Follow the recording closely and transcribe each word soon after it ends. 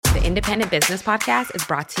The Independent Business Podcast is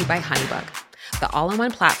brought to you by HoneyBook, the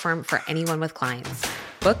all-in-one platform for anyone with clients.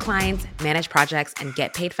 Book clients, manage projects, and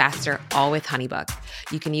get paid faster, all with HoneyBook.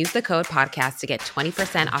 You can use the code podcast to get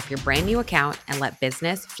 20% off your brand new account and let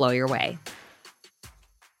business flow your way.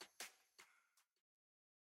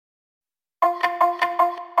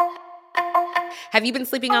 Have you been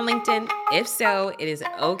sleeping on LinkedIn? If so, it is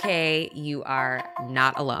okay. You are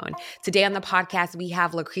not alone. Today on the podcast, we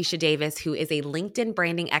have Lakrisha Davis, who is a LinkedIn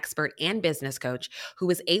branding expert and business coach who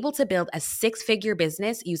was able to build a six-figure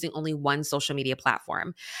business using only one social media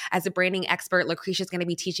platform. As a branding expert, Lakrisha is going to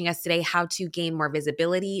be teaching us today how to gain more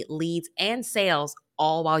visibility, leads, and sales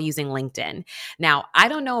all while using LinkedIn. Now, I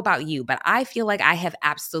don't know about you, but I feel like I have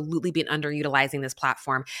absolutely been underutilizing this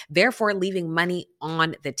platform, therefore leaving money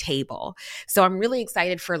on the table. So I'm really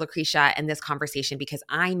excited for Lakrisha and this conversation because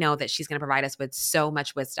I know that she's going to provide us with so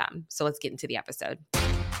much wisdom. So let's get into the episode.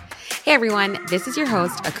 Hey everyone, this is your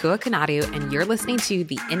host, Akua Kanadu, and you're listening to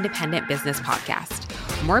the Independent Business Podcast.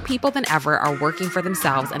 More people than ever are working for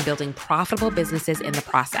themselves and building profitable businesses in the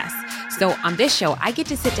process. So on this show, I get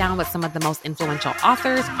to sit down with some of the most influential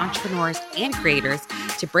authors, entrepreneurs, and creators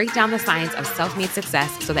to break down the science of self-made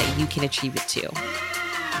success so that you can achieve it too.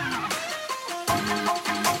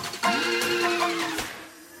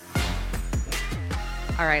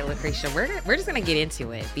 All right, Lakrisha, we're just going to get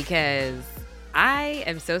into it because I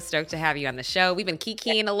am so stoked to have you on the show. We've been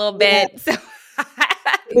kikiing a little bit. So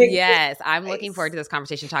yes, I'm looking forward to this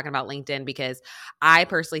conversation talking about LinkedIn because I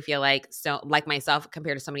personally feel like, so like myself,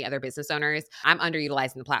 compared to so many other business owners, I'm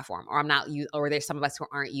underutilizing the platform, or I'm not, or there's some of us who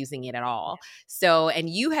aren't using it at all. So, and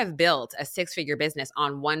you have built a six-figure business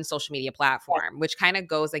on one social media platform, which kind of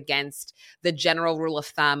goes against the general rule of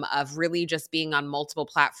thumb of really just being on multiple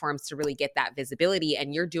platforms to really get that visibility.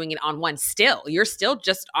 And you're doing it on one still. You're still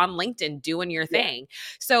just on LinkedIn doing your thing.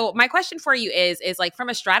 So my question for you is like, from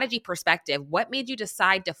a strategy perspective, what made you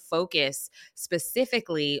decide to focus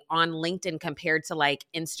specifically on LinkedIn compared to like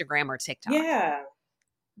Instagram or TikTok? Yeah.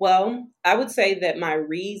 Well, I would say that my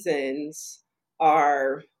reasons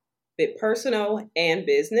are a bit personal and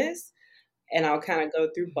business, and I'll kind of go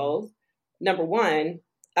through both. Number one,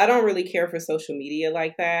 I don't really care for social media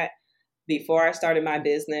like that. Before I started my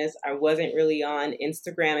business, I wasn't really on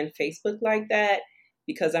Instagram and Facebook like that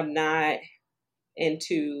because I'm not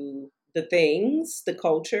into the things, the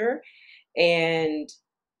culture. And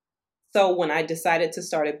so when I decided to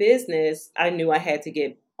start a business, I knew I had to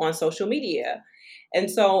get on social media. And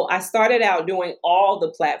so I started out doing all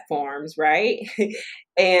the platforms, right?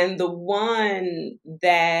 And the one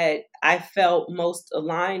that I felt most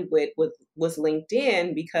aligned with was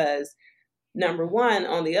LinkedIn because number one,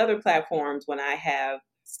 on the other platforms, when I have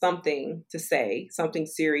something to say, something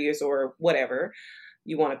serious or whatever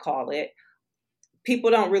you want to call it,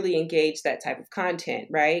 people don't really engage that type of content,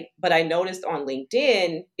 right? But I noticed on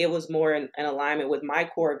LinkedIn, it was more in alignment with my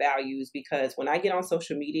core values because when I get on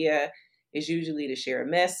social media, it's usually to share a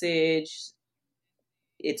message.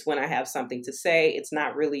 It's when I have something to say. It's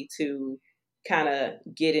not really to kind of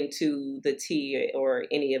get into the tea or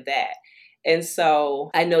any of that. And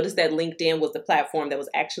so I noticed that LinkedIn was the platform that was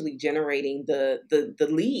actually generating the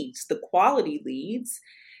leads, the quality leads.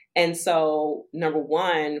 And so, number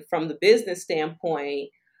one, from the business standpoint,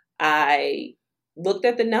 I looked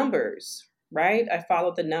at the numbers, right? I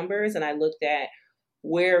followed the numbers and I looked at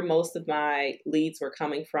where most of my leads were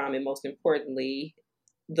coming from. And most importantly,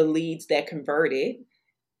 the leads that converted,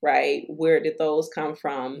 right? Where did those come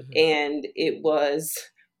from? Mm-hmm. And it was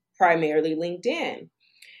primarily LinkedIn.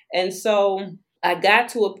 And so I got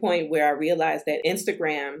to a point where I realized that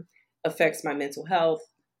Instagram affects my mental health.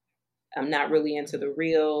 I'm not really into the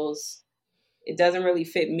reels. It doesn't really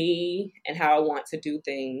fit me and how I want to do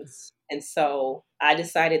things. And so I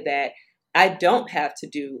decided that I don't have to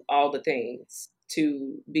do all the things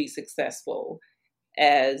to be successful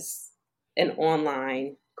as an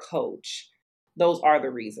online coach. Those are the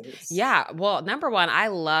reasons. Yeah. Well, number one, I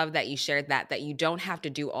love that you shared that you don't have to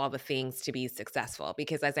do all the things to be successful.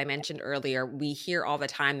 Because as I mentioned earlier, we hear all the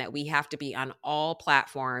time that we have to be on all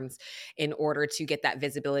platforms in order to get that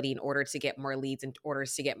visibility, in order to get more leads, in order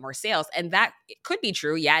to get more sales. And that could be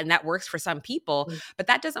true. Yeah. And that works for some people, but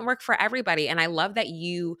that doesn't work for everybody. And I love that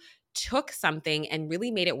you took something and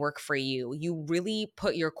really made it work for you. You really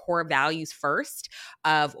put your core values first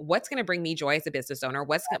of what's going to bring me joy as a business owner.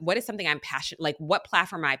 What is something I'm passionate, like what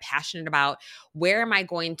platform am I passionate about? Where am I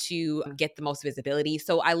going to get the most visibility?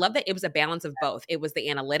 So I love that it was a balance of both. It was the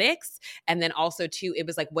analytics. And then also too, it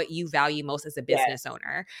was like what you value most as a business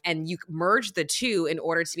owner. And you merge the two in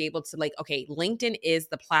order to be able to like, okay, LinkedIn is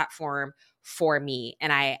the platform for me.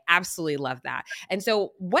 And I absolutely love that. And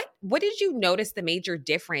so what did you notice the major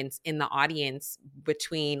difference in the audience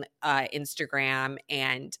between Instagram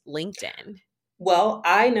and LinkedIn? Well,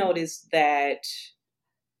 I noticed that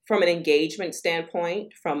from an engagement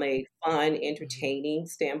standpoint, from a fun, entertaining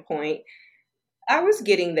standpoint, I was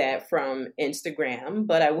getting that from Instagram,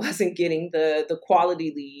 but I wasn't getting the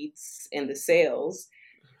quality leads and the sales.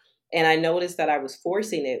 And I noticed that I was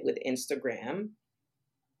forcing it with Instagram,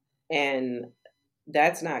 and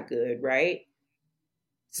that's not good, right? Mm-hmm.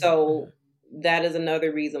 So that is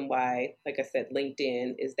another reason why, like I said,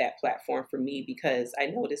 LinkedIn is that platform for me, because I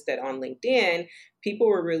noticed that on LinkedIn, people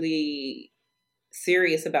were really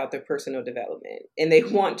serious about their personal development and they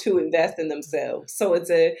want to invest in themselves. So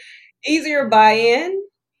it's a easier buy-in,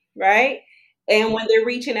 right? And when they're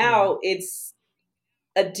reaching Yeah. out, it's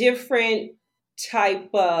a different type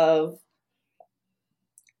of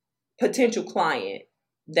potential client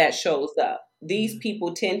that shows up. These Mm-hmm.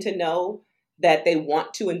 people tend to know that they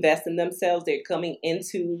want to invest in themselves. They're coming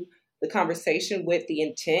into the conversation with the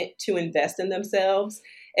intent to invest in themselves.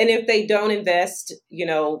 And if they don't invest,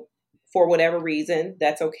 for whatever reason,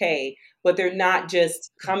 that's okay. But they're not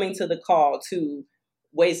just coming to the call to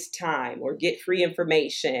waste time or get free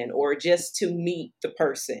information or just to meet the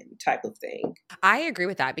person type of thing. I agree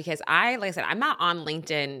with that because like I said, I'm not on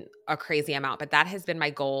LinkedIn a crazy amount, but that has been my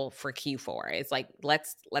goal for Q4. It's like, let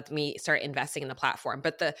me start investing in the platform.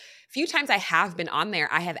 But the few times I have been on there,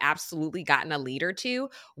 I have absolutely gotten a lead or two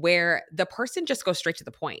where the person just goes straight to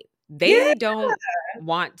the point. Yeah. They don't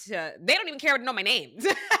they don't even care to know my name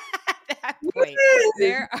at that point. Yes.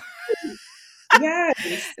 There Yes.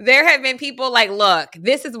 there have been people like, look,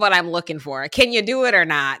 this is what I'm looking for. Can you do it or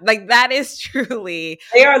not? Like that is truly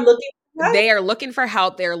They are looking for help. they are looking for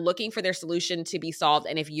help. They're looking for their solution to be solved.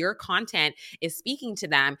 And if your content is speaking to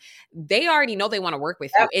them, they already know they want to work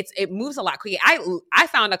with you. It moves a lot quicker. I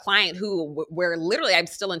found a client where literally I'm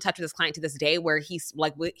still in touch with this client to this day, where he's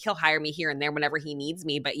like, he'll hire me here and there whenever he needs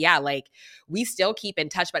me. But yeah, like we still keep in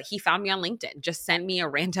touch. But he found me on LinkedIn, just sent me a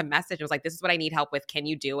random message. It was like, this is what I need help with. Can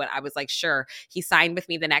you do it? I was like, sure. He signed with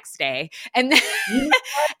me the next day. And You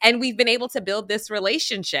and we've been able to build this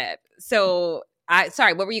relationship. So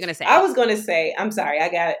sorry, what were you going to I say? was going to say, I'm sorry, I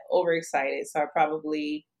got overexcited, so I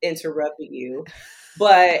probably interrupted you.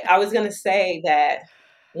 But I was going to say that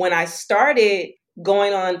when I started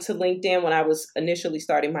going on to LinkedIn, when I was initially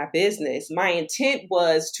starting my business, my intent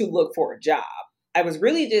was to look for a job. I was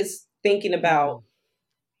really just thinking about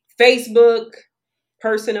Mm, Facebook,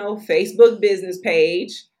 personal Facebook business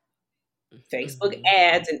page, Facebook mhm,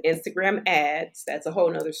 ads, and Instagram ads. That's a whole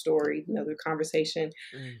nother story, another conversation.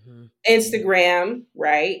 mhm, Instagram,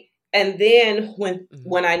 right? And then mhm,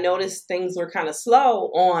 when I noticed things were kind of slow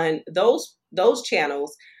on those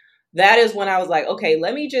channels, that is when I was like, okay,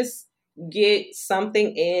 let me just get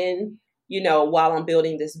something in, while I'm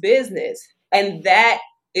building this business. And that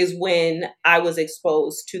is when I was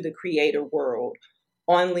exposed to the creator world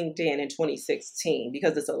on LinkedIn in 2016,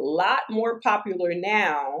 because it's a lot more popular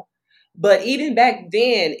now. But even back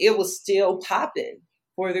then, it was still popping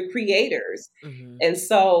for the creators. mhm. And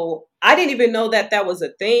so I didn't even know that that was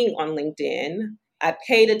a thing on LinkedIn. I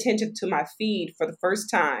paid attention to my feed for the first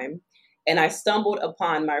time, and I stumbled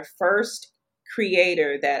upon my first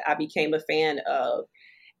creator that I became a fan of.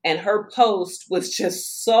 And her post was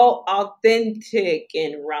just so authentic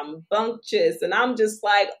and rambunctious. And I'm just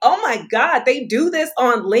like, oh my God, they do this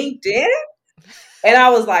on LinkedIn? And I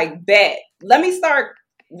was like, bet, let me start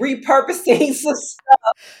repurposing some stuff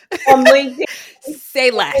on LinkedIn,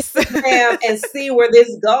 Say less. Instagram, and see where this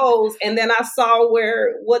goes. And then I saw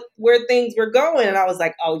where things were going, and I was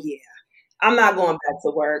like, oh yeah, I'm not going back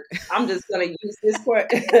to work. I'm just going to use this for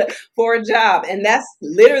for a job, and that's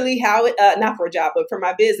literally how it. Not for a job, but for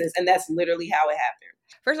my business, and that's literally how it happened.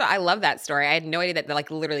 First of all, I love that story. I had no idea that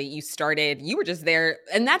like literally you were just there.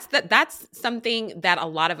 And that's something that a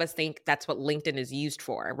lot of us think that's what LinkedIn is used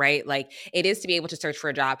for, right? Like it is to be able to search for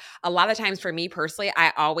a job. A lot of times for me personally,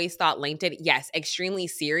 I always thought LinkedIn, yes, extremely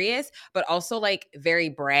serious, but also like very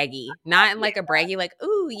braggy. Not in like a braggy, like,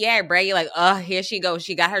 ooh, yeah, braggy, like, oh, here she goes.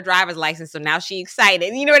 She got her driver's license, so now she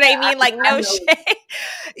excited. You know what I mean? Like, I no know. shit.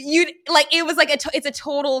 You like it was like it's a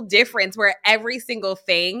total difference where every single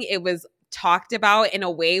thing it was talked about in a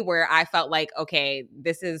way where I felt like, okay,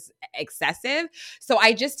 this is excessive. So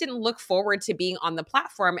I just didn't look forward to being on the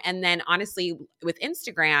platform. And then honestly, with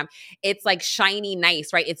Instagram, it's like shiny,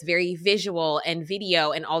 nice, right? It's very visual and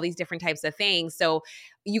video and all these different types of things. So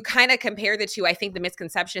you kind of compare the two. I think the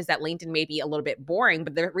misconception is that LinkedIn may be a little bit boring,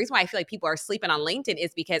 but the reason why I feel like people are sleeping on LinkedIn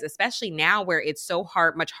is because, especially now where it's so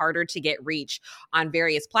much harder to get reach on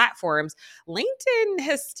various platforms, LinkedIn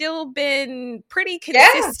has still been pretty Yeah.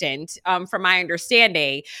 consistent, from my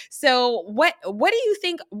understanding. So what do you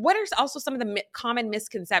think, what are also some of the common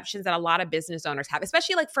misconceptions that a lot of business owners have,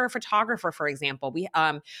 especially like for a photographer, for example? We,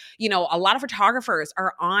 a lot of photographers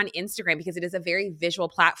are on Instagram because it is a very visual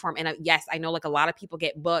platform. And yes, I know like a lot of people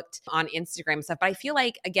get booked on Instagram and stuff, but I feel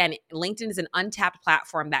like, again, LinkedIn is an untapped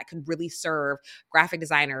platform that could really serve graphic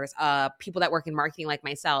designers, people that work in marketing like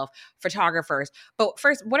myself, photographers. But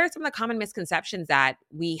first, what are some of the common misconceptions that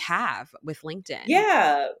we have with LinkedIn?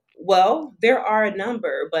 Yeah. Well, there are a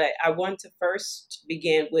number, but I want to first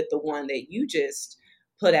begin with the one that you just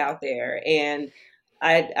put out there. And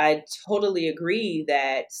I totally agree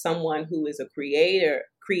that someone who is a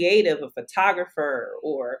creative, a photographer,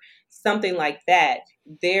 or something like that,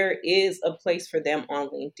 there is a place for them on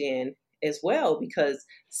LinkedIn as well, because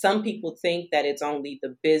some people think that it's only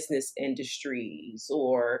the business industries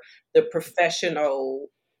or the professional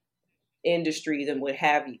industries and what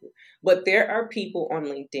have you. But there are people on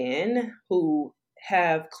LinkedIn who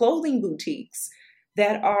have clothing boutiques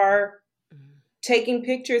that are taking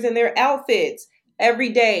pictures in their outfits every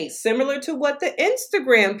day, similar to what the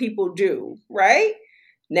Instagram people do, right?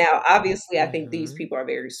 Now, obviously, I think these Mm-hmm. people are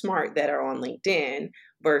very smart that are on LinkedIn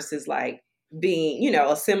versus like being,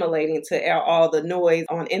 assimilating to all the noise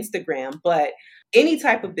on Instagram. But any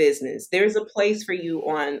type of business, there's a place for you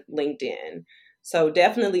on LinkedIn. So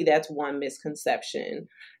definitely that's one misconception.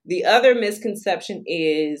 The other misconception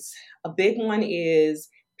is a big one is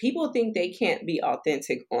people think they can't be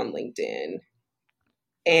authentic on LinkedIn.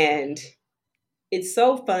 And it's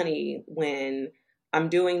so funny when I'm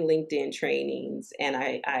doing LinkedIn trainings and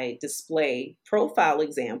I display profile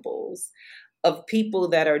examples of people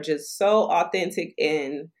that are just so authentic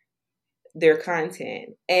in their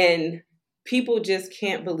content. And people just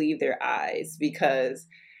can't believe their eyes because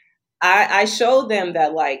I show them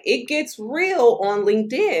that like it gets real on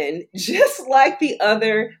LinkedIn, just like the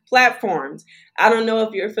other platforms. I don't know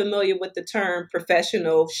if you're familiar with the term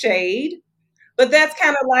professional shade, but that's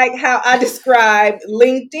kind of like how I described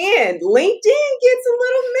LinkedIn. LinkedIn gets a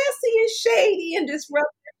little messy and shady and disruptive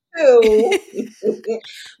too.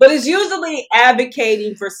 But it's usually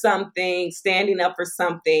advocating for something, standing up for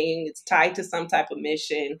something. It's tied to some type of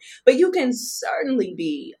mission. But you can certainly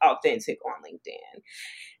be authentic on LinkedIn.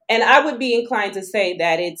 And I would be inclined to say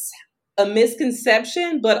that it's a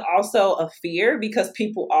misconception, but also a fear because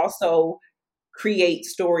people also create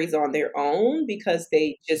stories on their own because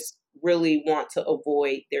they just really want to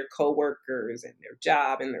avoid their coworkers and their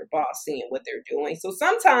job and their boss seeing what they're doing. So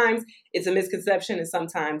sometimes it's a misconception and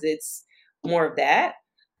sometimes it's more of that.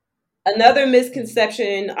 Another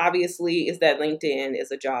misconception obviously is that LinkedIn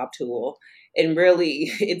is a job tool and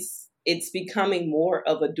really it's becoming more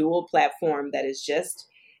of a dual platform that is just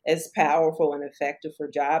as powerful and effective for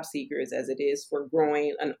job seekers as it is for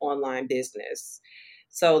growing an online business.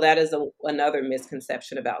 So that is another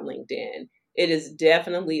misconception about LinkedIn. It is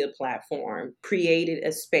definitely a platform created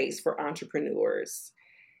a space for entrepreneurs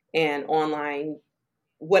and online,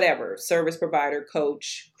 whatever, service provider,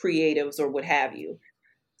 coach, creatives, or what have you.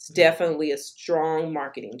 It's definitely a strong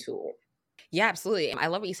marketing tool. Yeah, absolutely. I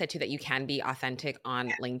love what you said too, that you can be authentic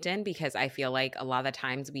on LinkedIn, because I feel like a lot of the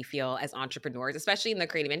times we feel as entrepreneurs, especially in the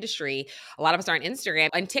creative industry, a lot of us are on Instagram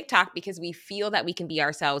and TikTok because we feel that we can be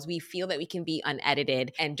ourselves. We feel that we can be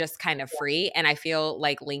unedited and just kind of free. And I feel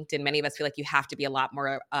like LinkedIn, many of us feel like you have to be a lot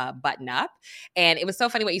more button up. And it was so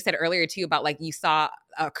funny what you said earlier too about like you saw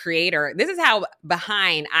a creator. This is how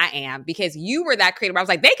behind I am, because you were that creator. I was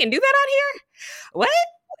like, they can do that on here? What?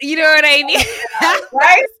 You know what I mean?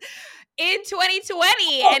 Right? In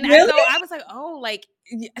 2020. Oh, And really? so I was like, oh, like,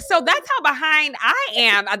 so that's how behind I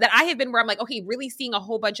am, that I have been, where I'm like, okay, really seeing a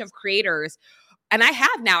whole bunch of creators. And I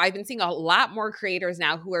have now, I've been seeing a lot more creators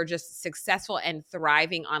now who are just successful and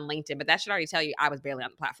thriving on LinkedIn. But that should already tell you I was barely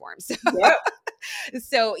on the platform. So, Yep.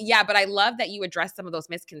 so yeah, but I love that you addressed some of those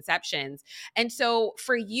misconceptions. And so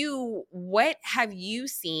for you, what have you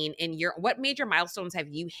seen in what major milestones have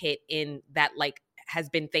you hit in that, like, has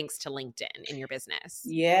been thanks to LinkedIn in your business?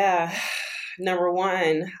 Yeah. Number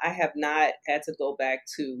one, I have not had to go back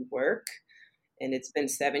to work, and it's been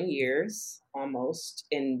 7 years almost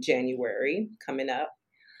in January coming up.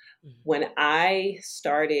 When I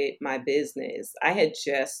started my business, I had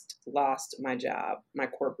just lost my job, my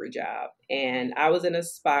corporate job. And I was in a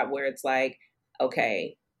spot where it's like,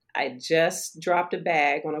 okay, I just dropped a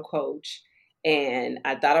bag on a coach and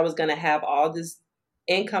I thought I was going to have all this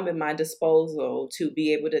income at my disposal to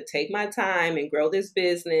be able to take my time and grow this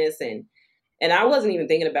business. And I wasn't even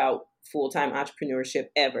thinking about full-time entrepreneurship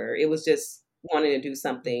ever. It was just wanting to do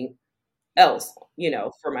something else,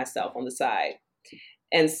 for myself on the side.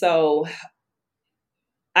 And so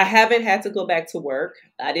I haven't had to go back to work.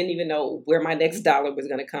 I didn't even know where my next dollar was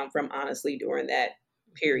going to come from, honestly, during that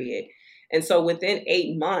period. And so within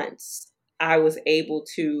 8 months, I was able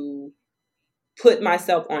to put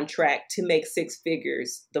myself on track to make six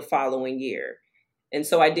figures the following year. And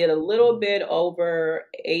so I did a little bit over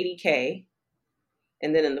 80K.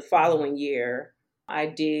 And then in the following year, I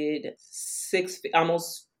did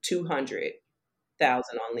almost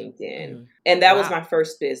 200,000 on LinkedIn. And that was Wow. my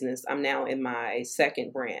first business. I'm now in my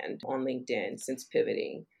second brand on LinkedIn since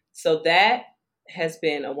pivoting. So that has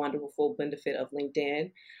been a wonderful benefit of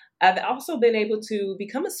LinkedIn. I've also been able to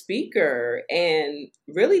become a speaker and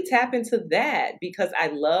really tap into that because I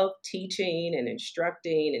love teaching and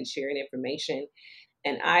instructing and sharing information.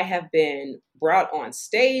 And I have been brought on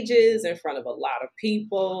stages in front of a lot of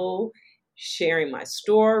people, sharing my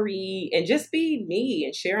story and just being me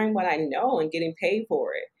and sharing what I know and getting paid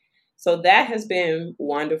for it. So that has been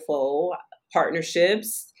wonderful.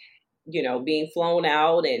 Partnerships, being flown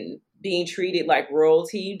out and being treated like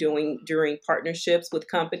royalty during partnerships with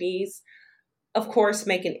companies. Of course,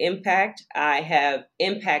 make an impact. I have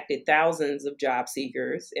impacted thousands of job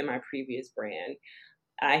seekers in my previous brand.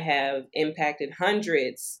 I have impacted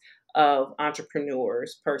hundreds of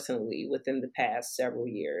entrepreneurs personally within the past several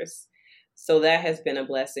years. So that has been a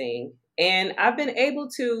blessing. And I've been able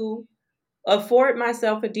to afford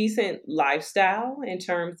myself a decent lifestyle in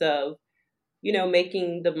terms of,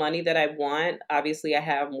 making the money that I want. Obviously, I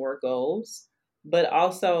have more goals, but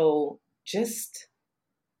also just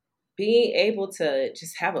being able to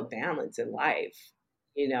just have a balance in life.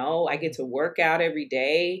 I get to work out every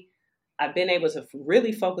day. I've been able to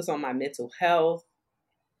really focus on my mental health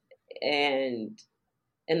and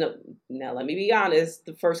now let me be honest,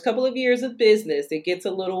 the first couple of years of business, it gets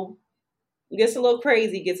a little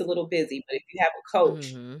crazy, gets a little busy, but if you have a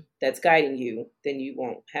coach that's guiding you, then you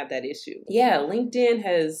won't have that issue. Yeah, LinkedIn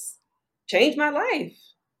has changed my life.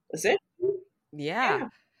 Essentially. Yeah. Yeah.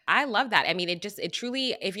 I love that. I mean, it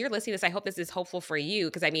truly, if you're listening to this, I hope this is hopeful for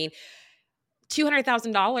you. Cause I mean,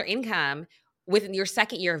 $200,000 income within your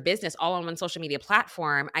second year of business, all on one social media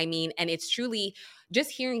platform. I mean, and it's truly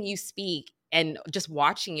just hearing you speak and just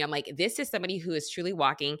watching you. I'm like, this is somebody who is truly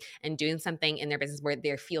walking and doing something in their business where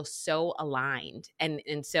they feel so aligned.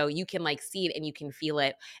 And so you can like see it and you can feel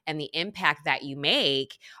it and the impact that you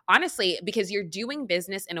make, honestly, because you're doing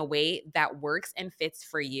business in a way that works and fits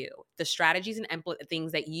for you. The strategies and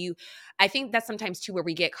things that I think that's sometimes too where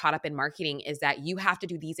we get caught up in marketing is that you have to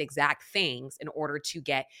do these exact things in order to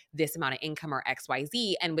get this amount of income or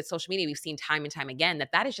XYZ. And with social media, we've seen time and time again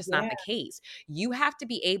that is just not Yeah. the case. You have to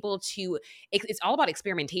be able to, it's all about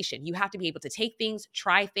experimentation. You have to be able to take things,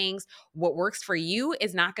 try things. What works for you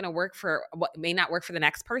is not going to work for what may not work for the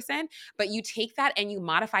next person, but you take that and you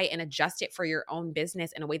modify and adjust it for your own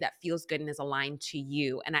business in a way that feels good and is aligned to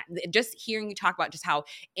you. And just hearing you talk about just how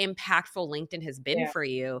impactful LinkedIn has been Yeah. for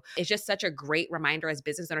you, it's just such a great reminder as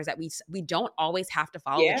business owners that we don't always have to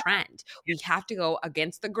follow the Yeah. trend. We have to go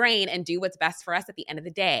against the grain and do what's best for us at the end of the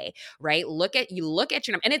day, right? Look at your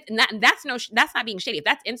number, and that's not being shady. If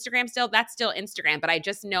that's Instagram still, that's still Instagram. But I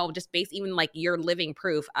just know, just based even like you're living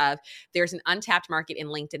proof of there's an untapped market in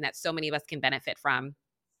LinkedIn that so many of us can benefit from.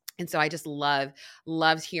 And so I just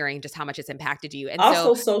loved hearing just how much it's impacted you. And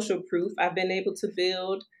Also, so social proof I've been able to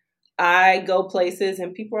build. I go places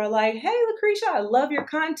and people are like, "Hey, Lakrisha, I love your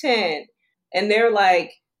content," and they're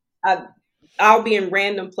like, I'll be in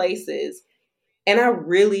random places, and I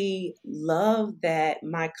really love that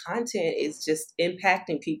my content is just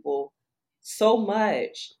impacting people so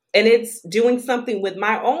much, and it's doing something with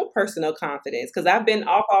my own personal confidence because I've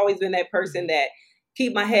always been that person that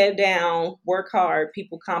keep my head down, work hard,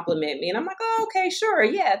 people compliment me, and I'm like, "Oh, okay, sure,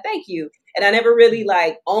 yeah, thank you," and I never really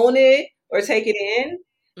like own it or take it in.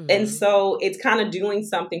 And so it's kind of doing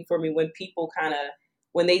something for me when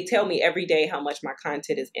they tell me every day how much my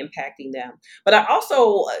content is impacting them. But I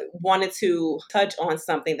also wanted to touch on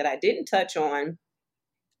something that I didn't touch on,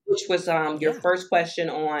 which was your yeah. first question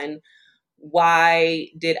on why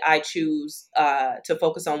did I choose to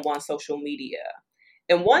focus on one social media.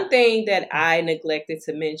 And one thing that I neglected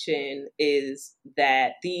to mention is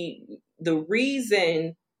that the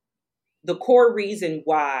reason, the core reason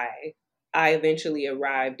why I eventually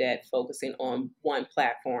arrived at focusing on one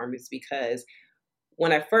platform is because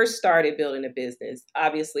when I first started building a business,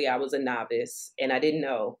 obviously I was a novice and I didn't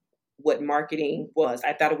know what marketing was.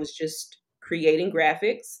 I thought it was just creating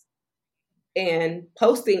graphics and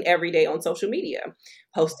posting every day on social media,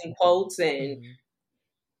 posting quotes and,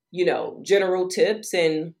 general tips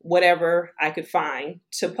and whatever I could find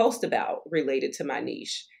to post about related to my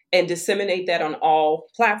niche and disseminate that on all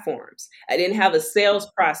platforms. I didn't have a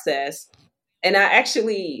sales process. And I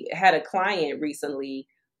actually had a client recently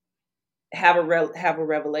have a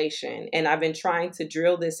revelation, and I've been trying to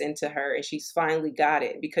drill this into her, and she's finally got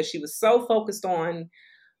it because she was so focused on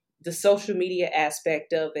the social media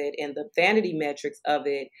aspect of it and the vanity metrics of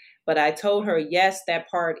it. But I told her, yes, that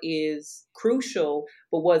part is crucial,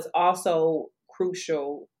 but what's also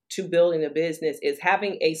crucial to building a business is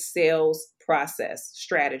having a sales process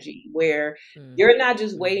strategy where you're not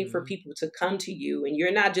just waiting for people to come to you, and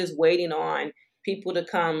you're not just waiting on people to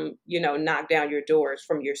come, knock down your doors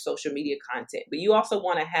from your social media content, but you also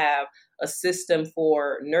want to have a system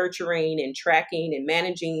for nurturing and tracking and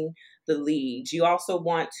managing the leads. You also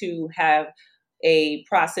want to have a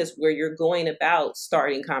process where you're going about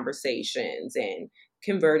starting conversations and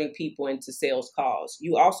converting people into sales calls.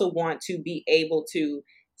 You also want to be able to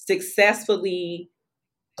successfully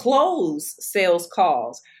close sales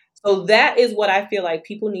calls. So that is what I feel like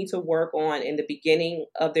people need to work on in the beginning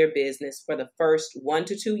of their business for the first 1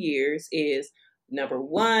 to 2 years is number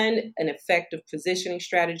one, an effective positioning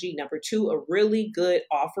strategy. Number two, a really good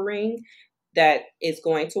offering that is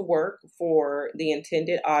going to work for the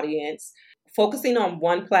intended audience. Focusing on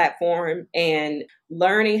one platform and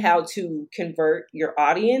learning how to convert your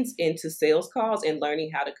audience into sales calls and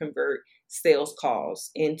learning how to convert sales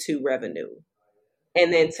calls into revenue,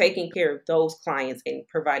 and then taking care of those clients and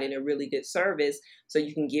providing a really good service so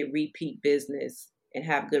you can get repeat business and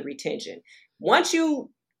have good retention. Once you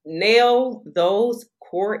nail those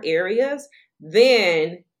core areas,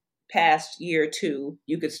 then past year two,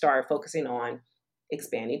 you could start focusing on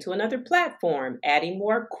expanding to another platform, adding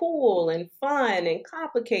more cool and fun and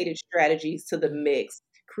complicated strategies to the mix,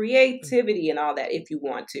 creativity and all that if you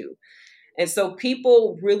want to. And so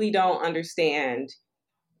people really don't understand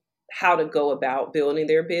how to go about building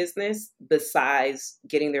their business besides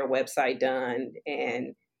getting their website done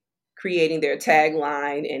and creating their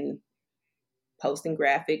tagline and posting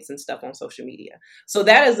graphics and stuff on social media. So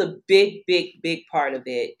that is a big, big, big part of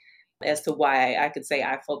it as to why I could say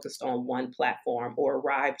I focused on one platform or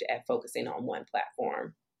arrived at focusing on one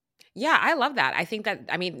platform. Yeah, I love that. I think that,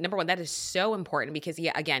 I mean, number one, that is so important because,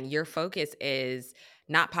 yeah, again, your focus is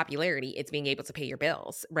not popularity, it's being able to pay your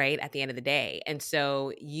bills, right? At the end of the day. And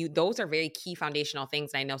so those are very key foundational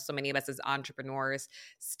things. And I know so many of us as entrepreneurs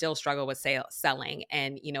still struggle with selling.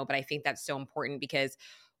 And, but I think that's so important because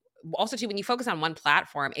also too, when you focus on one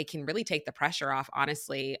platform, it can really take the pressure off,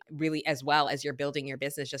 honestly, really, as well as you're building your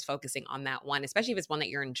business, just focusing on that one, especially if it's one that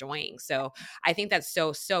you're enjoying. So I think that's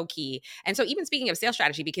so, so key. And so even speaking of sales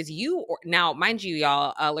strategy, because now, mind you,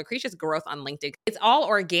 y'all, Lakrisha's growth on LinkedIn, it's all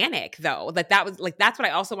organic though. That was like, that's what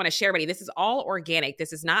I also want to share, buddy. This is all organic.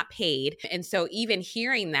 This is not paid. And so even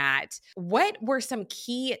hearing that, what were some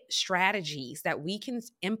key strategies that we can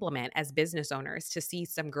implement as business owners to see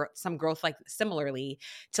some growth, like similarly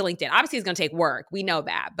to LinkedIn? Obviously, it's going to take work. We know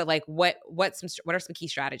that, but like, what are some key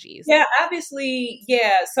strategies? Yeah, obviously,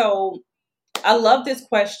 yeah. So I love this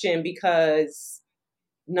question because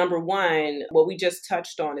number one, what we just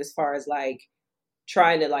touched on as far as like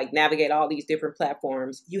trying to like navigate all these different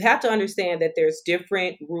platforms, you have to understand that there's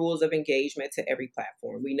different rules of engagement to every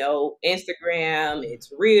platform. We know Instagram,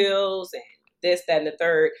 it's reels and this, that, and the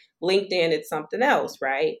third. LinkedIn, it's something else,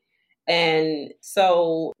 right? And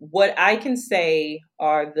so what I can say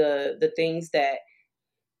are the things that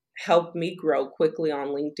helped me grow quickly on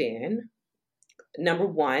LinkedIn. Number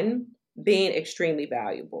one, being extremely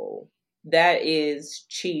valuable. That is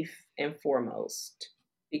chief and foremost,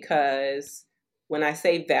 because when I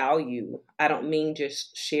say value, I don't mean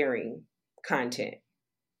just sharing content,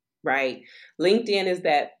 right? LinkedIn is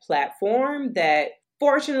that platform that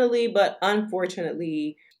fortunately, but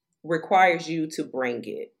unfortunately, requires you to bring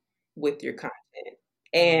it with your content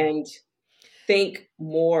and think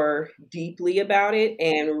more deeply about it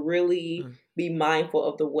and really be mindful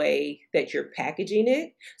of the way that you're packaging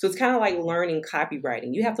it. So it's kind of like learning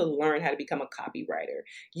copywriting. You have to learn how to become a copywriter.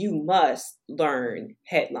 You must learn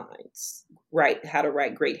headlines, right? How to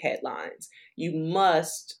write great headlines. You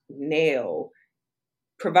must nail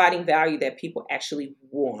providing value that people actually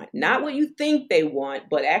want, not what you think they want,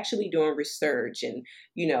 but actually doing research and,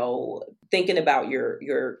 thinking about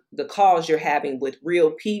the calls you're having with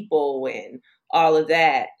real people and all of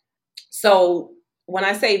that. So when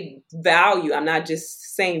I say value, I'm not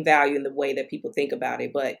just saying value in the way that people think about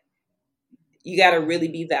it, but you got to really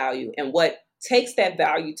be value. And what takes that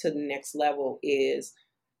value to the next level is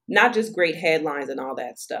not just great headlines and all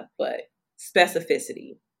that stuff, but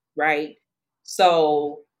specificity, right?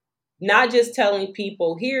 So not just telling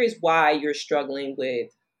people, here is why you're struggling with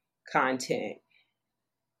content.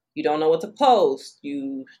 You don't know what to post,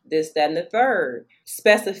 you this, that, and the third.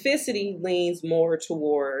 Specificity leans more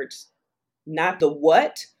towards not the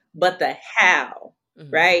what, but the how,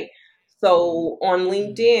 right? So on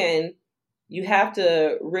LinkedIn, you have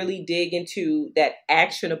to really dig into that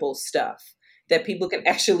actionable stuff that people can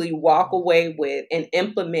actually walk away with and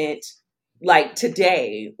implement like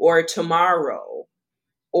today or tomorrow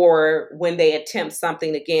or when they attempt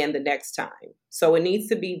something again the next time. So it needs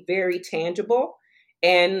to be very tangible,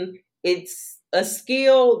 and it's a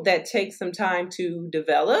skill that takes some time to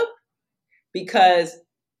develop because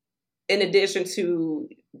in addition to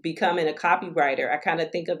becoming a copywriter, I kind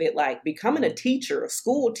of think of it like becoming a teacher, a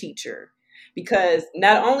school teacher, because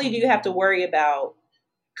not only do you have to worry about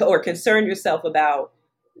or concern yourself about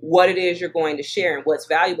what it is you're going to share and what's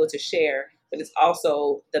valuable to share, but it's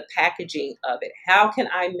also the packaging of it. How can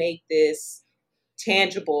I make this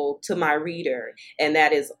tangible to my reader? And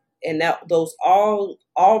that is, and that those all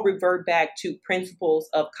revert back to principles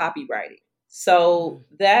of copywriting. So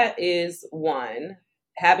that is one,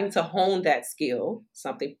 having to hone that skill,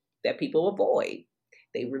 something that people avoid.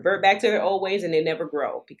 They revert back to their old ways and they never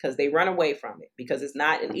grow because they run away from it because it's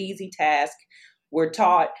not an easy task. We're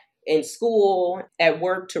taught in school, at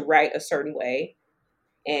work, to write a certain way.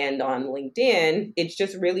 And on LinkedIn, it's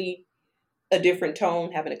just really a different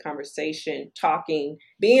tone, having a conversation, talking,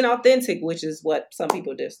 being authentic, which is what some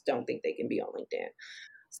people just don't think they can be on LinkedIn.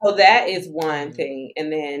 So that is one thing.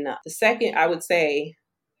 And then the second, I would say,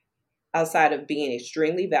 outside of being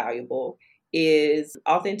extremely valuable, is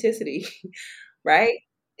authenticity, right?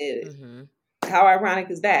 How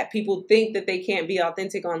ironic is that? People think that they can't be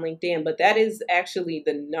authentic on LinkedIn, but that is actually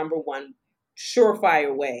the number one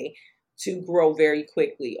surefire way to grow very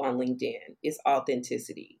quickly on LinkedIn is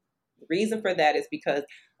authenticity. The reason for that is because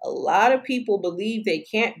a lot of people believe they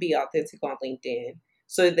can't be authentic on LinkedIn,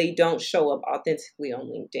 so they don't show up authentically on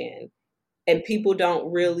LinkedIn. And people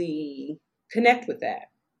don't really connect with that.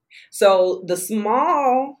 So the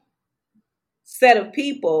small set of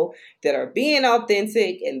people that are being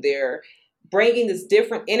authentic and they're bringing this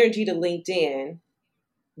different energy to LinkedIn,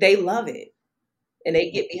 they love it and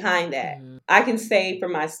they get behind that. I can say for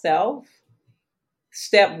myself,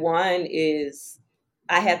 step one is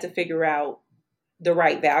I had to figure out the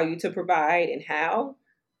right value to provide and how.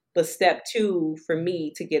 But step two for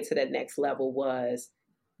me to get to that next level was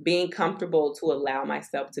being comfortable to allow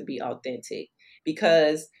myself to be authentic,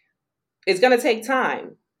 because it's going to take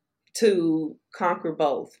time to conquer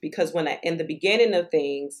both. Because when in the beginning of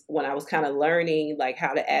things, when I was kind of learning like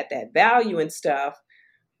how to add that value and stuff,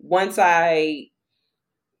 once I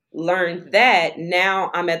learned that,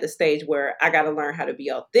 now I'm at the stage where I got to learn how to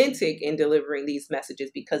be authentic in delivering these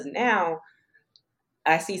messages, because now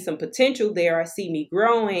I see some potential there. I see me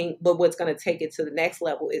growing, but what's going to take it to the next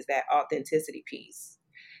level is that authenticity piece.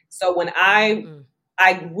 So when I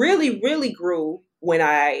really, really grew when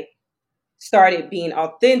I started being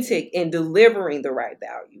authentic in delivering the right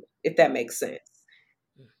value, if that makes sense.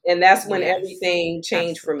 And that's when everything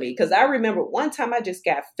changed for me. Because I remember one time I just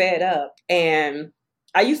got fed up, and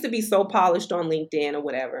I used to be so polished on LinkedIn or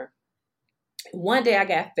whatever. One day I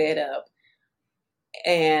got fed up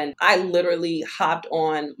and I literally hopped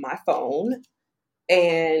on my phone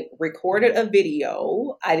and recorded a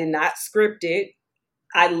video. I did not script it.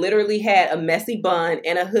 I literally had a messy bun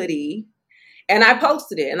and a hoodie, and I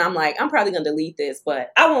posted it. And I'm like, I'm probably gonna delete this, but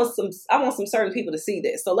I want some certain people to see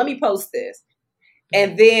this. So let me post this.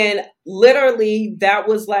 And then literally that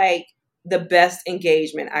was like the best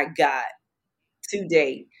engagement I got to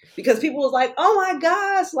date, because people was like, oh my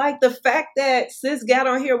gosh, like the fact that sis got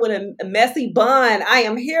on here with a messy bun, I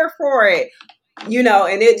am here for it, and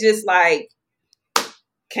it just like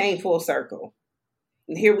came full circle.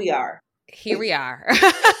 And here we are.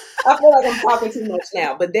 I feel like I'm talking too much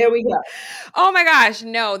now, but there we go. Oh my gosh.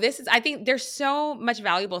 No, I think there's so much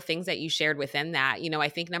valuable things that you shared within that. I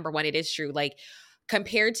think number one, it is true. Like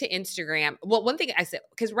compared to Instagram, well, one thing I said,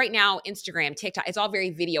 because right now, Instagram, TikTok, it's all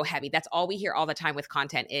very video heavy. That's all we hear all the time with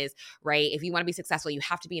content is, right? If you want to be successful, you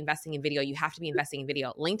have to be investing in video. You have to be investing in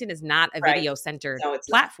video. LinkedIn is not a video centered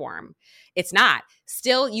platform. It's not.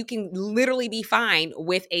 Still, you can literally be fine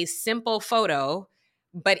with a simple photo,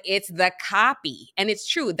 but it's the copy. And it's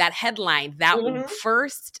true, that headline, that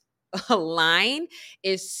first line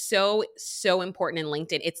is so, so important in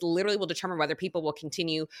LinkedIn. It's literally will determine whether people will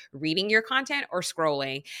continue reading your content or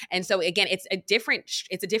scrolling. And so again, it's a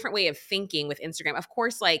different way of thinking with Instagram. Of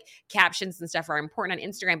course, like captions and stuff are important on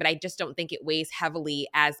Instagram, but I just don't think it weighs heavily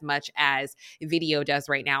as much as video does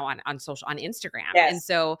right now on Instagram. Yes. And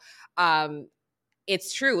so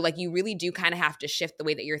it's true. Like you really do kind of have to shift the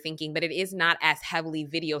way that you're thinking, but it is not as heavily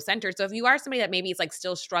video centered. So if you are somebody that maybe is like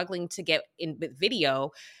still struggling to get in with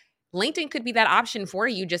video, LinkedIn could be that option for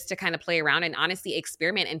you just to kind of play around and honestly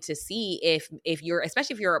experiment and to see if you're,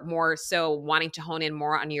 especially if you're more so wanting to hone in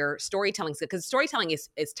more on your storytelling skill, because storytelling is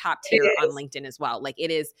top It tier on is. LinkedIn as well. Like it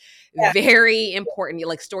is Yeah. very important.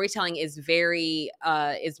 Like storytelling is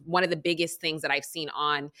is one of the biggest things that I've seen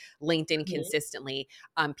on LinkedIn consistently.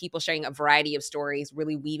 People sharing a variety of stories,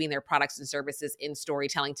 really weaving their products and services in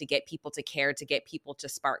storytelling to get people to care, to get people to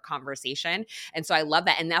spark conversation. And so I love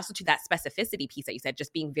that. And also to that specificity piece that you said,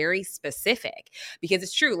 just being very specific, because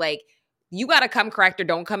it's true. Like you got to come correct or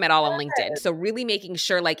don't come at all on LinkedIn. So really making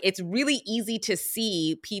sure like it's really easy to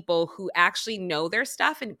see people who actually know their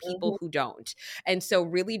stuff and people who don't. And so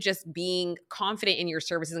really just being confident in your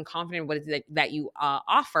services and confident in what it is that you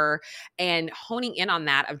offer, and honing in on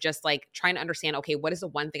that of just like trying to understand, okay, what is the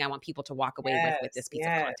one thing I want people to walk away with this piece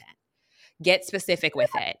of content? Get specific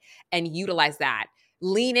with it and utilize that.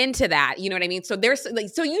 Lean into that. You know what I mean? So there's like,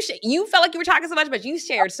 so you felt like you were talking so much, but you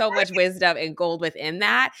shared so much wisdom and gold within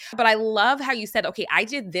that. But I love how you said, okay, I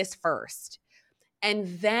did this first.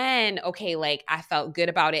 And then, okay, like I felt good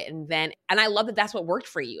about it. And I love that that's what worked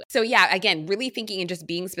for you. So yeah, again, really thinking and just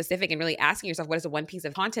being specific and really asking yourself, what is the one piece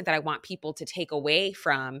of content that I want people to take away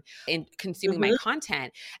from in consuming my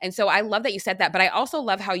content? And so I love that you said that, but I also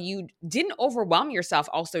love how you didn't overwhelm yourself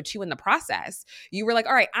also too in the process. You were like,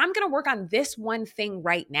 all right, I'm going to work on this one thing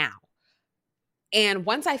right now. And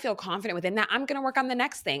once I feel confident within that, I'm going to work on the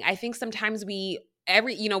next thing. I think sometimes we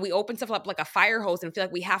open stuff up like a fire hose and feel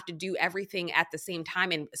like we have to do everything at the same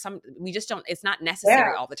time. And we just don't, it's not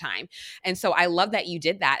necessary all the time. And so I love that you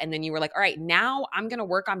did that. And then you were like, all right, now I'm going to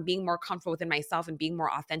work on being more comfortable within myself and being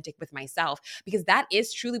more authentic with myself, because that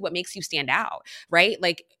is truly what makes you stand out, right?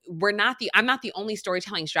 Like I'm not the only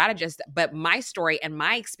storytelling strategist, but my story and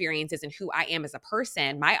my experiences and who I am as a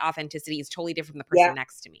person, my authenticity is totally different from the person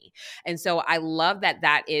next to me. And so I love that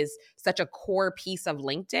that is such a core piece of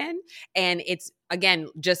LinkedIn. And it's, again,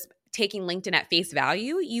 just taking LinkedIn at face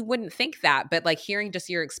value, you wouldn't think that, but like hearing just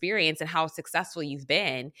your experience and how successful you've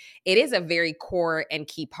been, it is a very core and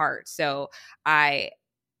key part. So I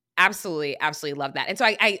absolutely, absolutely love that. And so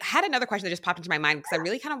I had another question that just popped into my mind, because I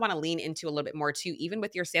really kind of want to lean into a little bit more too, even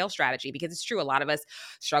with your sales strategy, because it's true. A lot of us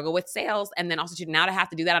struggle with sales, and then also now to have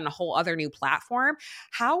to do that on a whole other new platform.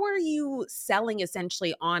 How are you selling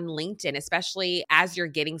essentially on LinkedIn, especially as you're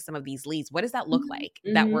getting some of these leads? What does that look like,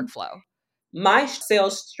 that workflow? My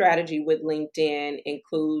sales strategy with LinkedIn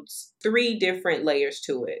includes 3 different layers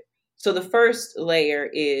to it. So the first layer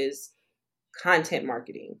is content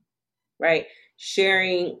marketing, right?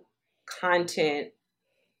 Sharing content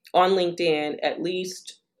on LinkedIn at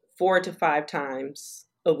least 4 to 5 times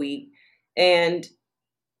a week. And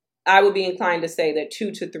I would be inclined to say that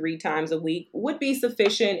 2 to 3 times a week would be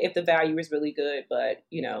sufficient if the value is really good, but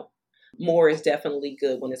more is definitely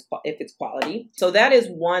good if it's quality. So that is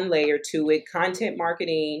one layer to it. Content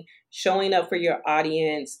marketing, showing up for your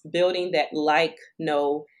audience, building that like,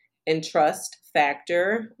 know, and trust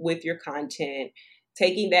factor with your content,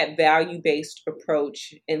 taking that value-based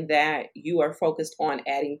approach in that you are focused on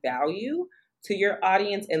adding value to your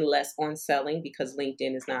audience and less on selling, because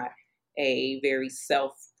LinkedIn is not a very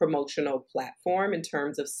self-promotional platform in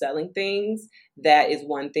terms of selling things. That is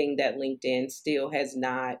one thing that LinkedIn still has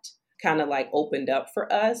not kind of like opened up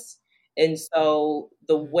for us. And so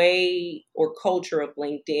the way or culture of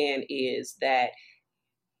LinkedIn is that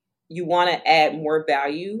you want to add more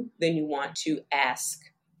value than you want to ask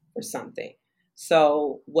for something.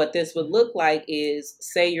 So what this would look like is,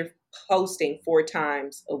 say you're posting 4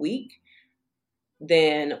 times a week,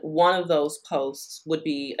 then one of those posts would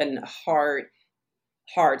be a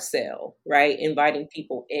hard sell, right? Inviting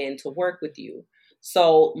people in to work with you.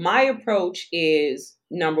 So my approach is,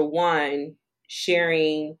 number one,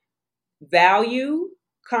 sharing value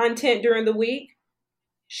content during the week,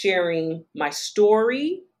 sharing my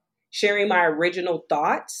story, sharing my original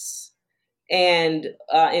thoughts, and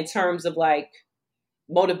in terms of like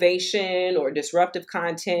motivation or disruptive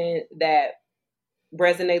content that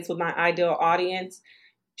resonates with my ideal audience,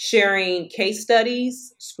 sharing case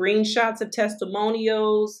studies, screenshots of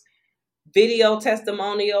testimonials, video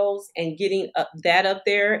testimonials, and getting that up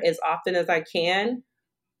there as often as I can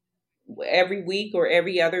every week or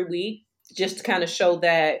every other week, just to kind of show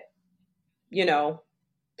that you know,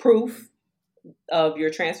 proof of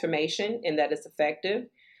your transformation and that it's effective.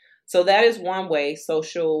 So that is one way,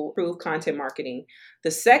 social proof content marketing.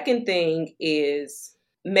 The second thing is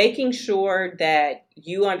making sure that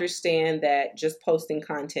you understand that just posting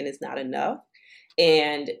content is not enough,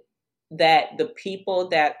 and that the people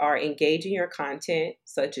that are engaging your content,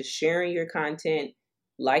 such as sharing your content,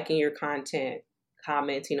 liking your content,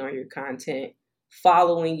 commenting on your content,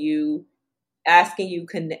 following you, asking you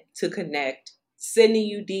to connect, sending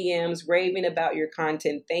you DMs, raving about your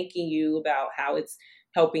content, thanking you about how it's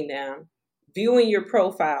helping them, viewing your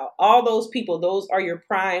profile, all those people, those are your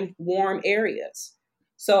prime warm areas.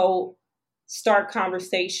 So start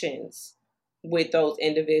conversations with those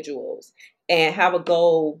individuals and have a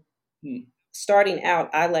goal. Starting out,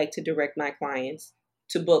 I like to direct my clients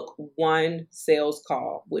to book one sales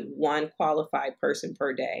call with one qualified person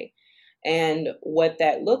per day. And what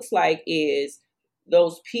that looks like is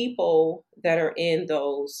those people that are in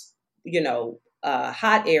those,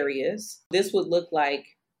 hot areas. This would look like,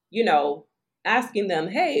 you know, asking them,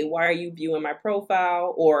 hey, why are you viewing my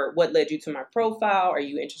profile? Or what led you to my profile? Are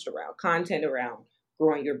you interested around content, around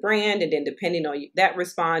growing your brand? And then depending on that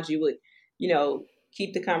response, you would,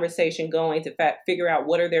 keep the conversation going to figure out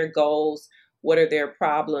what are their goals, what are their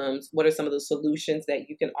problems, what are some of the solutions that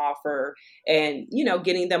you can offer, and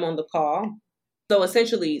getting them on the call. So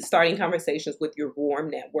essentially starting conversations with your warm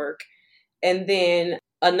network. And then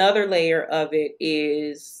another layer of it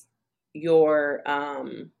is your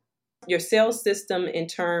sales system in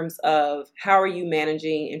terms of how are you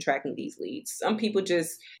managing and tracking these leads. Some people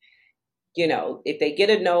just, if they get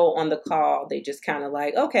a no on the call, they just kind of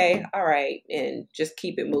like, okay, all right, and just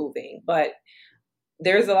keep it moving. But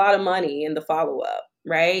there's a lot of money in the follow-up,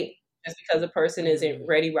 right? Just because a person isn't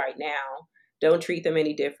ready right now, don't treat them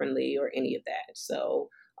any differently or any of that. So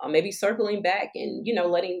maybe circling back and,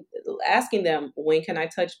 asking them, when can I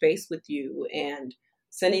touch base with you? And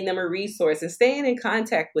sending them a resource and staying in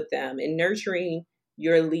contact with them and nurturing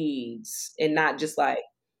your leads, and not just like,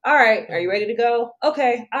 all right, are you ready to go?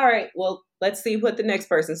 Okay, all right, well, let's see what the next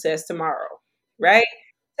person says tomorrow, right?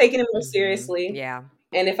 Taking it more seriously. Yeah.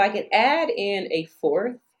 And if I could add in a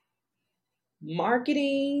fourth,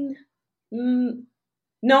 marketing, no,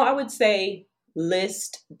 I would say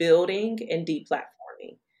list building and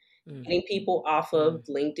deplatforming. Getting people off of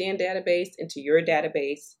LinkedIn database into your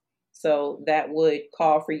database. So that would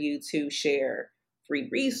call for you to share free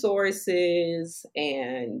resources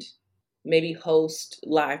and maybe host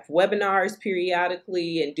live webinars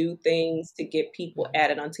periodically and do things to get people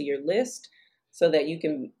added onto your list so that you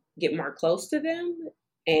can get more close to them.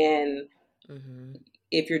 And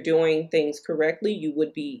if you're doing things correctly, you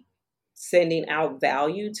would be sending out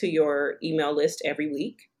value to your email list every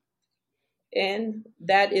week. And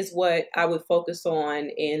that is what I would focus on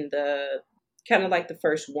in the kind of like the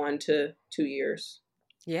first 1 to 2 years.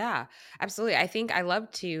 Yeah, absolutely. I think I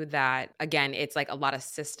love too that, again, it's like a lot of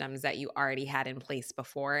systems that you already had in place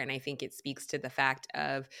before. And I think it speaks to the fact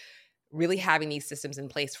of really having these systems in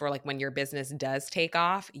place for like when your business does take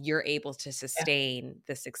off, you're able to Yeah. sustain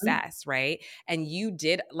the success, right? And you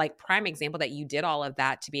did, like, prime example that you did all of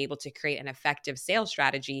that to be able to create an effective sales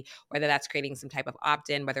strategy, whether that's creating some type of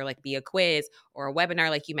opt-in, whether like be a quiz or a webinar,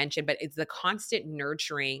 like you mentioned, but it's the constant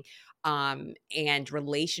nurturing and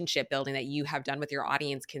relationship building that you have done with your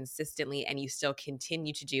audience consistently, and you still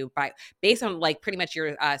continue to do by based on like pretty much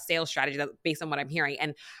your sales strategy, based on what I'm hearing,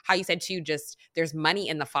 and how you said too, just there's money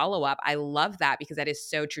in the follow up. I love that because that is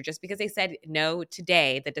so true. Just because they said no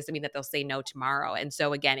today, that doesn't mean that they'll say no tomorrow. And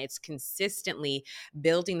so again, it's consistently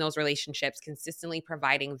building those relationships, consistently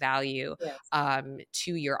providing value Yes.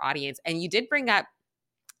 To your audience. And you did bring up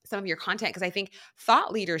some of your content, because I think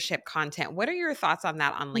thought leadership content, what are your thoughts on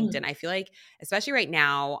that on LinkedIn? I feel like, especially right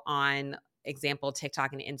now on example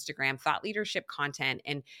TikTok and Instagram, thought leadership content,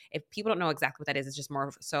 and if people don't know exactly what that is, it's just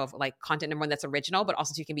more so of like content, number one, that's original, but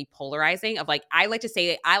also too can be polarizing, of like, I like to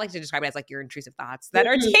describe it as like your intrusive thoughts that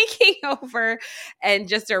are taking over, and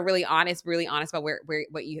just are really honest about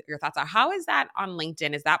your thoughts are. How is that on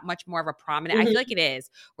LinkedIn? Is that much more of a prominent, I feel like it is,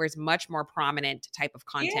 where it's much more prominent type of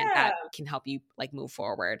content that can help you like move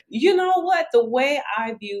forward? You know what? The way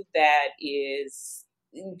I view that is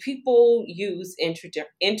people use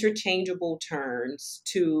interchangeable terms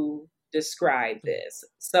to describe this.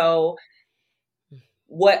 So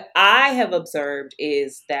what I have observed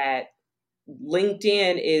is that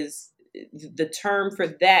LinkedIn is the term for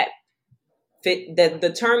that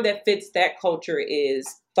the term that fits that culture is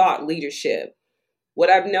thought leadership. What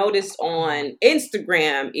I've noticed on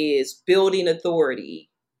Instagram is building authority,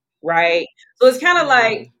 right? So it's kind of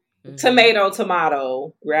like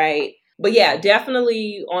tomato, right? But yeah,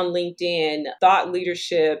 definitely on LinkedIn, thought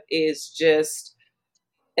leadership is just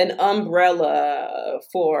an umbrella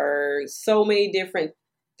for so many different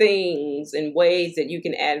things and ways that you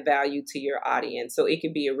can add value to your audience. So it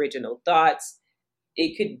could be original thoughts,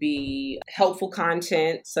 it could be helpful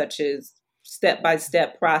content such as step by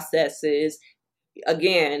step processes.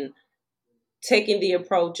 Again, taking the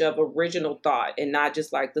approach of original thought and not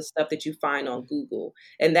just like the stuff that you find on Google.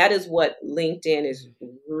 And that is what LinkedIn is,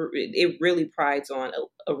 it really prides on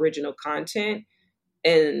original content.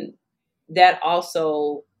 And that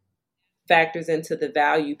also factors into the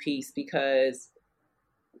value piece because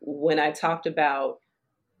when I talked about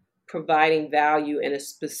providing value in a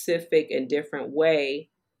specific and different way,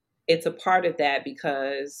 it's a part of that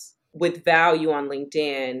because with value on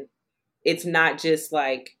LinkedIn, it's not just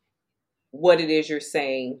like what it is you're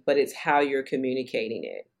saying, but it's how you're communicating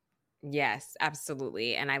it. Yes,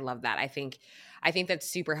 absolutely. And I love that. I think that's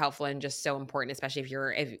super helpful and just so important, especially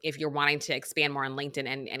if you're wanting to expand more on LinkedIn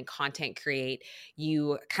and content create,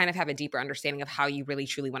 you kind of have a deeper understanding of how you really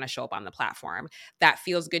truly want to show up on the platform. That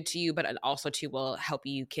feels good to you, but it also too will help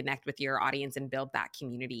you connect with your audience and build that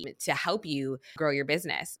community to help you grow your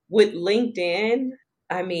business. With LinkedIn,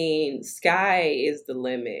 I mean, sky is the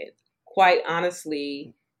limit. Quite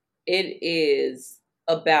honestly, it is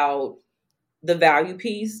about the value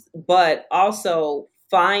piece, but also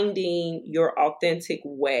finding your authentic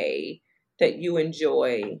way that you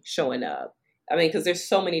enjoy showing up. I mean, because there's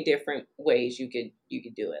so many different ways you could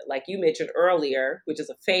do it. Like you mentioned earlier, which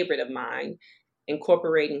is a favorite of mine,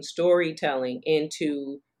 incorporating storytelling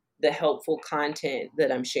into the helpful content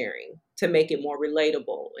that I'm sharing to make it more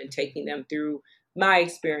relatable and taking them through my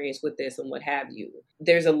experience with this and what have you.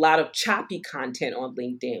 There's a lot of choppy content on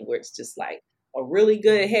LinkedIn where it's just like a really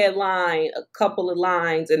good headline, a couple of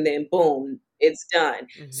lines, and then boom, it's done.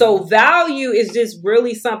 So Mm-hmm. value is just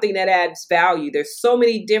really something that adds value. There's so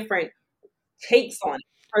many different takes on it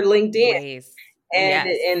for LinkedIn. Ways. And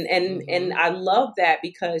Yes. and Mm-hmm. I love that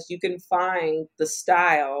because you can find the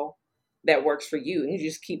style that works for you and you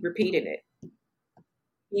just keep repeating it.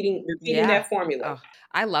 Repeating Yeah. that formula. Oh,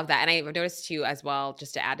 I love that. And I've noticed too, as well,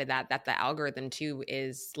 just to add to that, that the algorithm too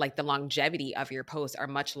is like the longevity of your posts are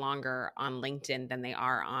much longer on LinkedIn than they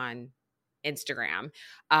are on Instagram.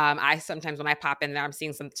 I sometimes when I pop in there, I'm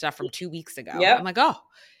seeing some stuff from 2 weeks ago. I'm Yep. like, oh,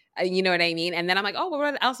 you know what I mean? And then I'm like, oh, well,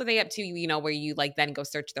 what else are they up to? Where you like then go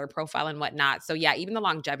search their profile and whatnot. So yeah, even the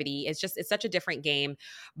longevity, it's such a different game,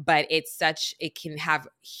 but it can have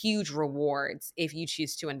huge rewards if you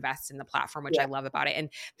choose to invest in the platform, which Yeah. I love about it. And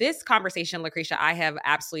this conversation, Lakrisha, I have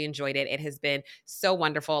absolutely enjoyed it. It has been so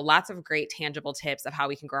wonderful. Lots of great tangible tips of how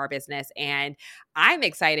we can grow our business. And I'm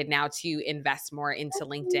excited now to invest more into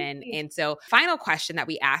LinkedIn. And so, final question that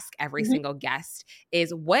we ask every Mhm. single guest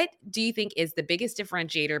is, what do you think is the biggest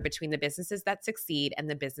differentiator between the businesses that succeed and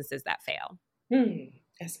the businesses that fail?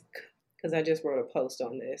 That's because I just wrote a post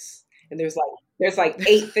on this, and there's like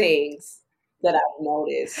 8 things that I've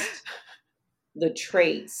noticed. The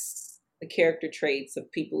traits, the character traits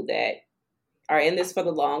of people that are in this for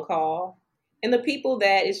the long haul, and the people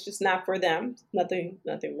that it's just not for them. Nothing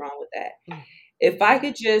wrong with that. If I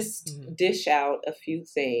could just Mhm. dish out a few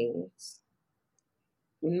things,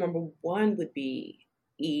 number one would be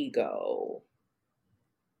ego.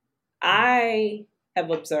 I have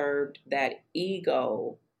observed that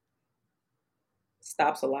ego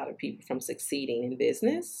stops a lot of people from succeeding in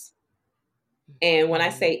business. And when I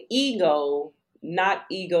Mhm. say ego, not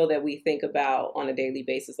ego that we think about on a daily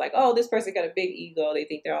basis, like, oh, this person got a big ego, they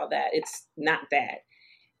think they're all that. It's not that.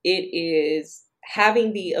 It is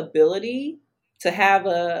having the ability to have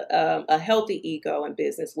a healthy ego in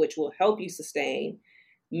business, which will help you sustain,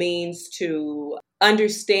 means to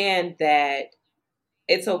understand that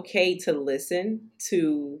it's okay to listen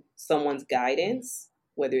to someone's guidance,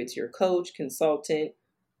 whether it's your coach, consultant,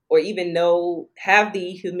 or even have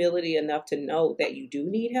the humility enough to know that you do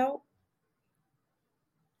need help.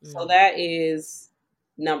 So Mm. that is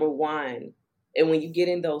number one. And when you get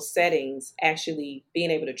in those settings, actually being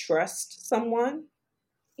able to trust someone,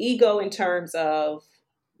 ego in terms of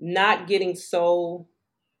not getting so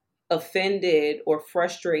offended or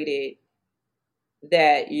frustrated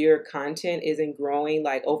that your content isn't growing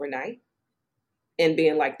like overnight and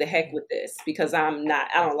being like the heck with this because I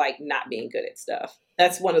don't like not being good at stuff.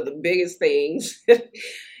 That's one of the biggest things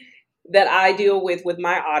that I deal with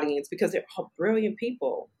my audience because they're all brilliant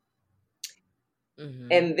people Mhm.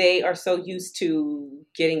 and they are so used to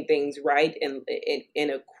getting things right in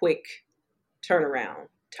a quick turnaround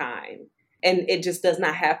time. And it just does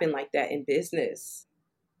not happen like that in business.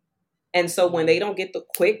 And so when they Mhm. don't get the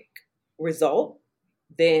quick result,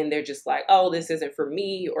 then they're just like, oh, this isn't for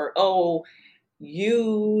me, or oh,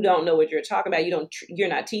 you don't know what you're talking about. You're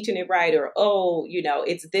not teaching it right, or oh,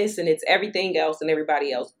 it's this and it's everything else and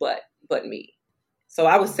everybody else but me. So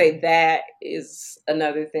I would say that is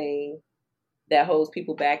another thing that holds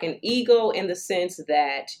people back. And ego, in the sense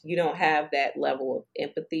that you don't have that level of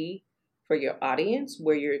empathy for your audience,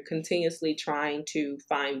 where you're continuously trying to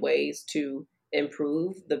find ways to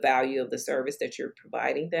improve the value of the service that you're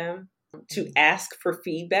providing them, to ask for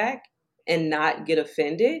feedback and not get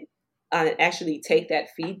offended, and actually take that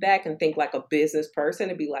feedback and think like a business person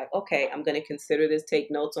and be like, okay, I'm going to consider this, take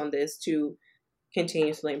notes on this to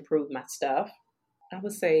continuously improve my stuff. I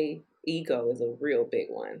would say ego is a real big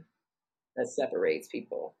one that separates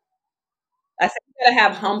people. I think you gotta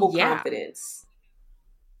have humble confidence.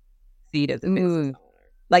 See this.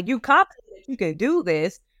 Like, you confident you can do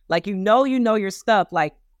this. Like, you know your stuff.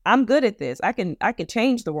 Like, I'm good at this. I can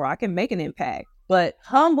change the world. I can make an impact. But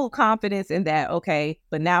humble confidence in that, okay,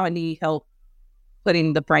 but now I need help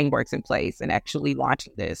putting the frameworks in place and actually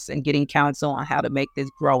launching this and getting counsel on how to make this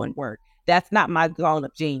grow and work. That's not my zone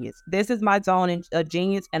of genius. This is my zone of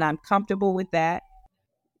genius, and I'm comfortable with that.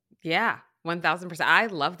 Yeah. 1000%. I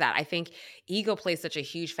love that. I think ego plays such a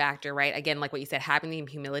huge factor, right? Again, like what you said, having the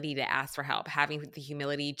humility to ask for help, having the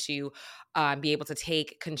humility to be able to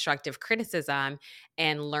take constructive criticism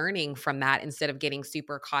and learning from that instead of getting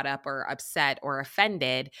super caught up or upset or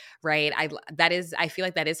offended, right? I feel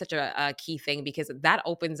like that is such a key thing, because that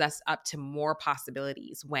opens us up to more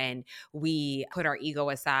possibilities when we put our ego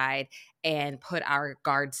aside and put our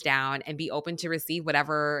guards down and be open to receive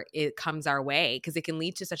whatever it comes our way, because it can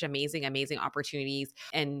lead to such amazing opportunities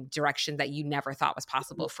and directions that you never thought was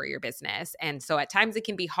possible for your business. And so at times it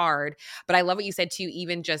can be hard, but I love what you said too,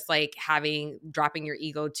 even just like dropping your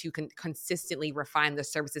ego to consistently refine the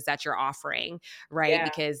services that you're offering, right? Yeah.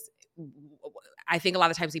 Because I think a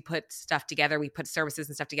lot of times we put services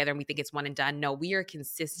and stuff together and we think it's one and done. No, we are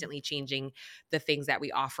consistently changing the things that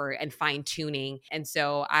we offer and fine tuning. And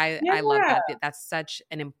so I love that. That's such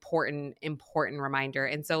an important reminder.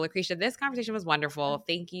 And so Lakrisha, this conversation was wonderful.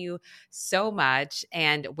 Thank you so much.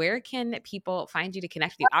 And where can people find you to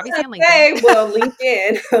connect with you? Obviously on LinkedIn. Well,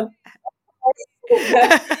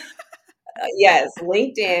 LinkedIn. Yes,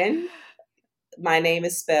 LinkedIn. My name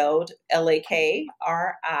is spelled Lakrisha.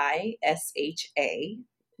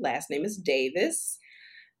 Last name is Davis.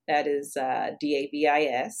 That is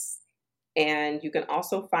Davis. And you can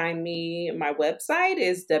also find me, my website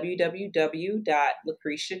is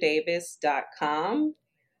www.lakrishadavis.com.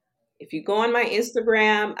 If you go on my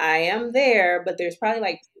Instagram, I am there, but there's probably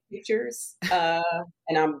like 2 pictures.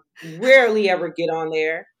 And I'm rarely ever get on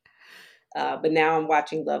there. But now I'm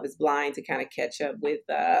watching Love is Blind to kind of catch up with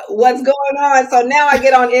what's going on. So now I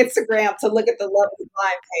get on Instagram to look at the Love is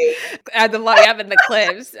Blind page. And the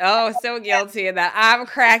clips. Oh, so guilty of that. I'm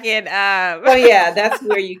cracking up. So yeah, that's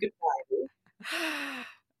where you can find me.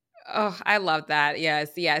 Oh, I love that.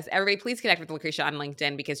 Yes. Everybody, please connect with Lakrisha on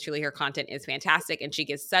LinkedIn, because truly her content is fantastic and she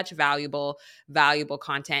gives such valuable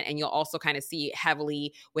content. And you'll also kind of see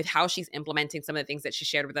heavily with how she's implementing some of the things that she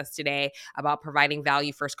shared with us today about providing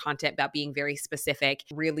value first content, about being very specific,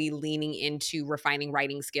 really leaning into refining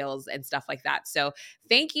writing skills and stuff like that. So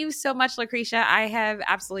thank you so much, Lakrisha. I have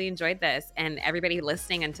absolutely enjoyed this, and everybody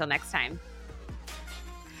listening, until next time.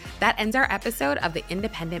 That ends our episode of the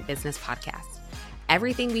Independent Business Podcast.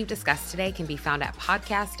 Everything we've discussed today can be found at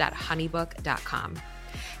podcast.honeybook.com.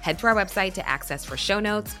 Head to our website to access for show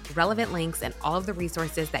notes, relevant links, and all of the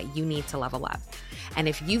resources that you need to level up. And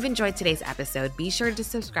if you've enjoyed today's episode, be sure to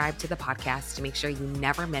subscribe to the podcast to make sure you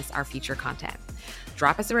never miss our future content.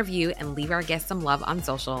 Drop us a review and leave our guests some love on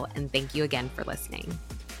social, and thank you again for listening.